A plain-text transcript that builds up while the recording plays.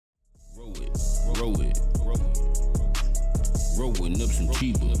Rolling up some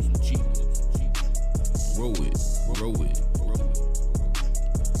cheaper. Roll it.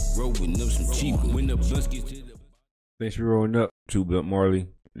 Rolling up some cheaper. When the bus gets to the... Thanks for rolling up, Two Blunt Marley.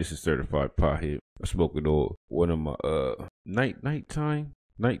 This is certified pothead. I smoke it all. One of my nighttime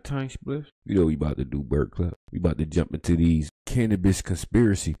spliffs. You know we about to do Bird Club. We about to jump into these cannabis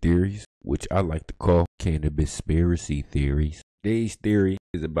conspiracy theories, which I like to call cannabis-spiracy theories. Today's theory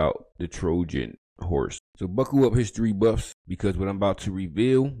is about the Trojan horse. So buckle up, history buffs, because what I'm about to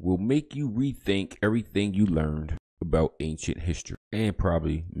reveal will make you rethink everything you learned about ancient history and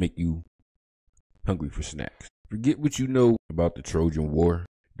probably make you hungry for snacks. Forget what you know about the Trojan War.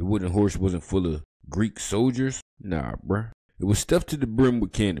 The wooden horse wasn't full of Greek soldiers. Nah, bruh. It was stuffed to the brim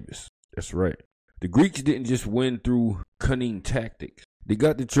with cannabis. That's right. The Greeks didn't just win through cunning tactics. They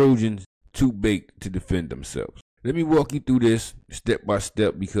got the Trojans too baked to defend themselves. Let me walk you through this step by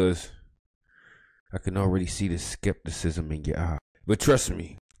step because I can already see the skepticism in your eye. But trust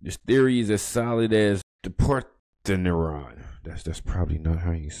me, this theory is as solid as the Parthenon. That's probably not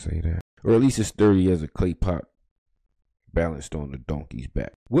how you say that. Or at least as sturdy as a clay pot balanced on the donkey's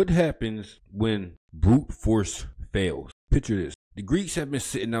back. What happens when brute force fails? Picture this. The Greeks have been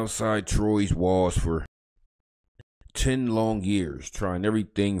sitting outside Troy's walls for 10 long years, trying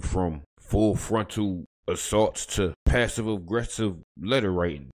everything from full frontal assaults to passive-aggressive letter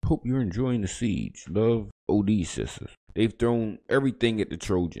writing. Hope you're enjoying the siege. Love, OD sisters. They've thrown everything at the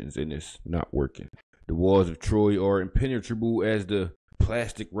Trojans and it's not working. The walls of Troy are impenetrable as the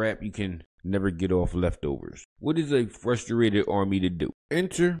plastic wrap you can never get off leftovers. What is a frustrated army to do?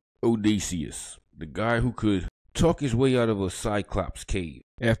 Enter Odysseus, the guy who could talk his way out of a Cyclops cave.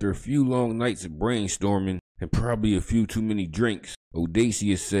 After a few long nights of brainstorming and probably a few too many drinks,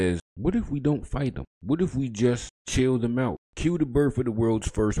 Odysseus says, what if we don't fight them? What if we just chill them out? Cue the birth of the world's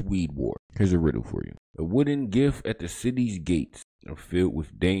first weed war. Here's a riddle for you. A wooden gift at the city's gates are filled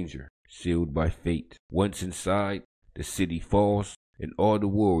with danger, sealed by fate. Once inside, the city falls, and all the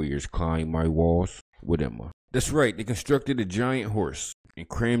warriors climb my walls. What am I? That's right, they constructed a giant horse and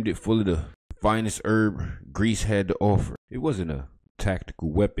crammed it full of the finest herb Greece had to offer. It wasn't a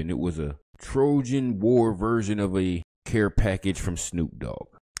tactical weapon, it was a Trojan War version of a care package from Snoop Dogg.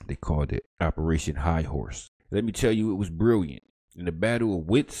 They called it Operation High Horse. Let me tell you, it was brilliant. In the battle of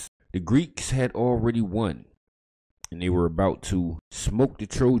wits, the Greeks had already won, and they were about to smoke the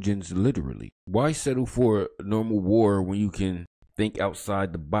Trojans literally. Why settle for a normal war when you can think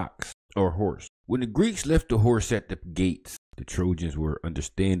outside the box or horse? When the Greeks left the horse at the gates, the Trojans were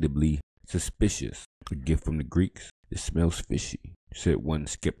understandably suspicious. A gift from the Greeks. It smells fishy, said one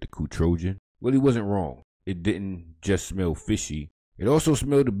skeptical Trojan. Well, he wasn't wrong. It didn't just smell fishy. It also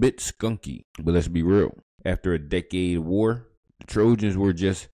smelled a bit skunky. But let's be real. After a decade of war, the Trojans were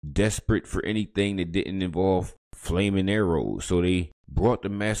just desperate for anything that didn't involve flaming arrows. So they brought the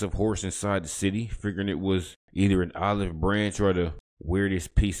massive horse inside the city, figuring it was either an olive branch or the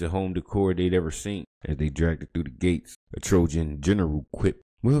weirdest piece of home decor they'd ever seen. As they dragged it through the gates, a Trojan general quipped,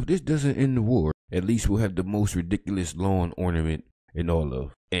 well, if this doesn't end the war, at least we'll have the most ridiculous lawn ornament in all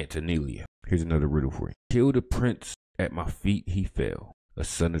of Antonelia. Here's another riddle for you. Kill the prince, at my feet he fell. A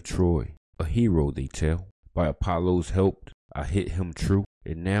son of Troy, a hero they tell. By Apollo's help, I hit him true.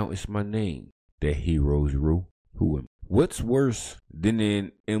 And now it's my name that heroes rule. Who am I? What's worse than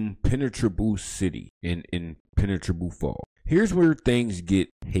an impenetrable city, an impenetrable fall? Here's where things get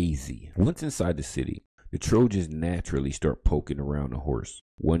hazy. Once inside the city, the Trojans naturally start poking around the horse.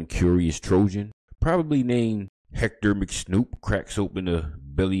 One curious Trojan, probably named Hector McSnoop, cracks open the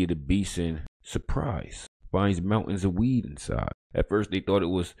belly of the beast and, surprise, finds mountains of weed inside. At first they thought it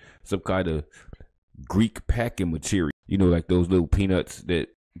was some kind of Greek packing material. You know, like those little peanuts that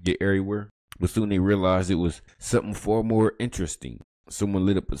get everywhere. But soon they realized it was something far more interesting. Someone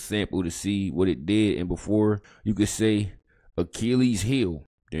lit up a sample to see what it did, and before you could say Achilles' heel,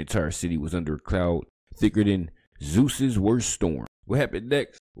 the entire city was under a cloud thicker than Zeus's worst storm. What happened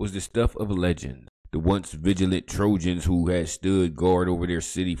next was the stuff of legend. The once vigilant Trojans who had stood guard over their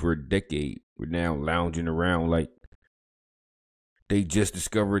city for a decade were now lounging around like they just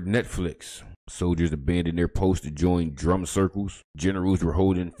discovered Netflix. Soldiers abandoned their posts to join drum circles. Generals were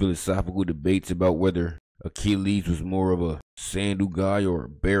holding philosophical debates about whether Achilles was more of a sandal guy or a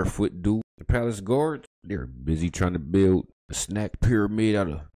barefoot dude. The palace guards, they're busy trying to build a snack pyramid out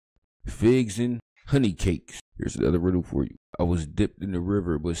of figs and honey cakes. Here's another riddle for you. I was dipped in the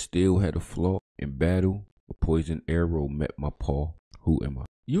river but still had a flaw. In battle, a poisoned arrow met my paw. Who am I?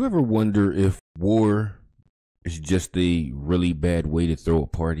 You ever wonder if war is just a really bad way to throw a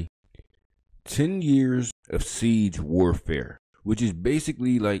party? 10 years of siege warfare, which is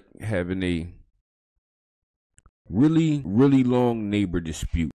basically like having a really, really long neighbor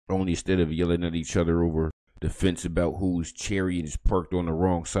dispute. Only instead of yelling at each other over the fence about whose chariot is parked on the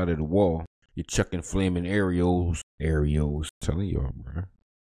wrong side of the wall, you're chucking flaming aerials. Telling y'all, bro.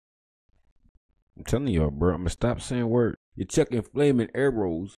 I'm telling y'all, bro. I'm gonna stop saying words. You're chucking flaming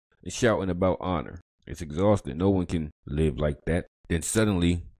arrows and shouting about honor. It's exhausting. No one can live like that. Then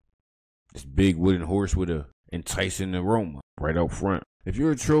suddenly, this big wooden horse with a enticing aroma right out front. If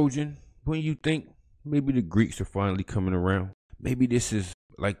you're a Trojan, when you think maybe the Greeks are finally coming around, maybe this is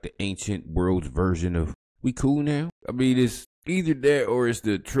like the ancient world's version of we cool now. I mean, it's either that or it's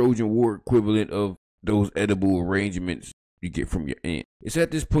the Trojan War equivalent of those edible arrangements you get from your aunt. It's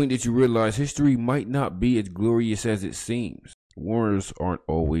at this point that you realize history might not be as glorious as it seems. Wars aren't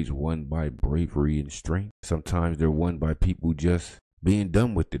always won by bravery and strength. Sometimes they're won by people just being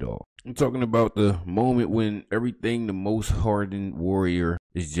done with it all. I'm talking about the moment when everything the most hardened warrior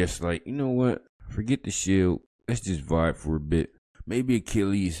is just like, you know what? Forget the shield. Let's just vibe for a bit. Maybe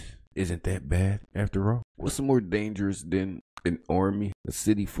Achilles isn't that bad after all. What's more dangerous than an army, a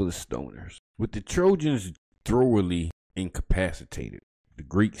city full of stoners? With the Trojans thoroughly incapacitated, the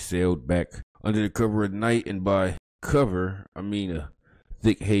Greeks sailed back under the cover of night, and by cover, I mean a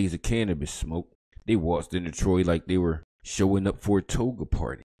thick haze of cannabis smoke. They waltzed into Troy like they were showing up for a toga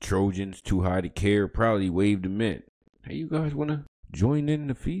party. Trojans, too high to care, proudly waved them in. Hey, you guys want to join in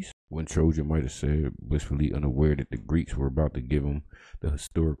the feast? One Trojan might have said, blissfully unaware that the Greeks were about to give him the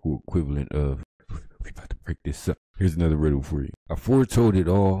historical equivalent of, we about to break this up. Here's another riddle for you. I foretold it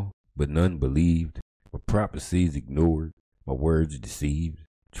all, but none believed. My prophecies ignored, my words deceived.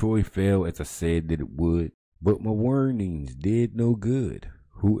 Troy fell as I said that it would, but my warnings did no good.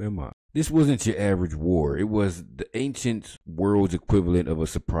 Who am I? This wasn't your average war. It was the ancient world's equivalent of a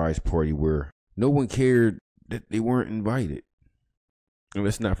surprise party where no one cared that they weren't invited. And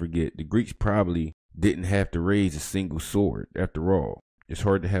let's not forget, the Greeks probably didn't have to raise a single sword. After all, it's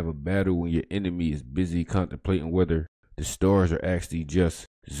hard to have a battle when your enemy is busy contemplating whether the stars are actually just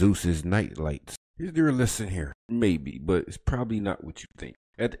Zeus's night lights. Is there a lesson here? Maybe, but it's probably not what you think.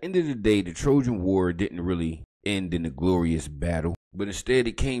 At the end of the day, the Trojan War didn't really end in a glorious battle, but instead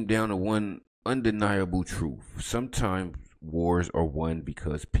it came down to one undeniable truth. Sometimes wars are won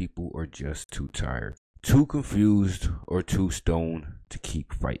because people are just too tired, too confused, or too stoned to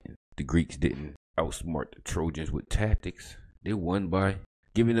keep fighting. The Greeks didn't outsmart the Trojans with tactics. They won by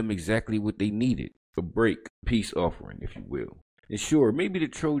giving them exactly what they needed. A break, peace offering, if you will. And sure, maybe the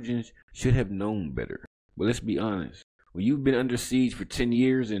Trojans should have known better. But let's be honest. When you've been under siege for 10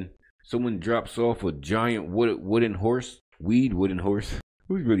 years and someone drops off a giant wooden horse, who's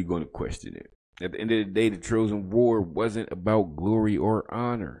really going to question it? At the end of the day, the Trojan War wasn't about glory or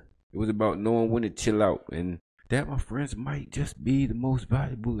honor. It was about knowing when to chill out. And that, my friends, might just be the most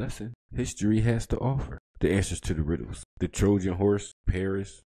valuable lesson history has to offer. The answers to the riddles. The Trojan horse,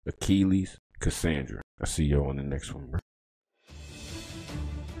 Paris, Achilles, Cassandra. I'll see y'all on the next one, bro.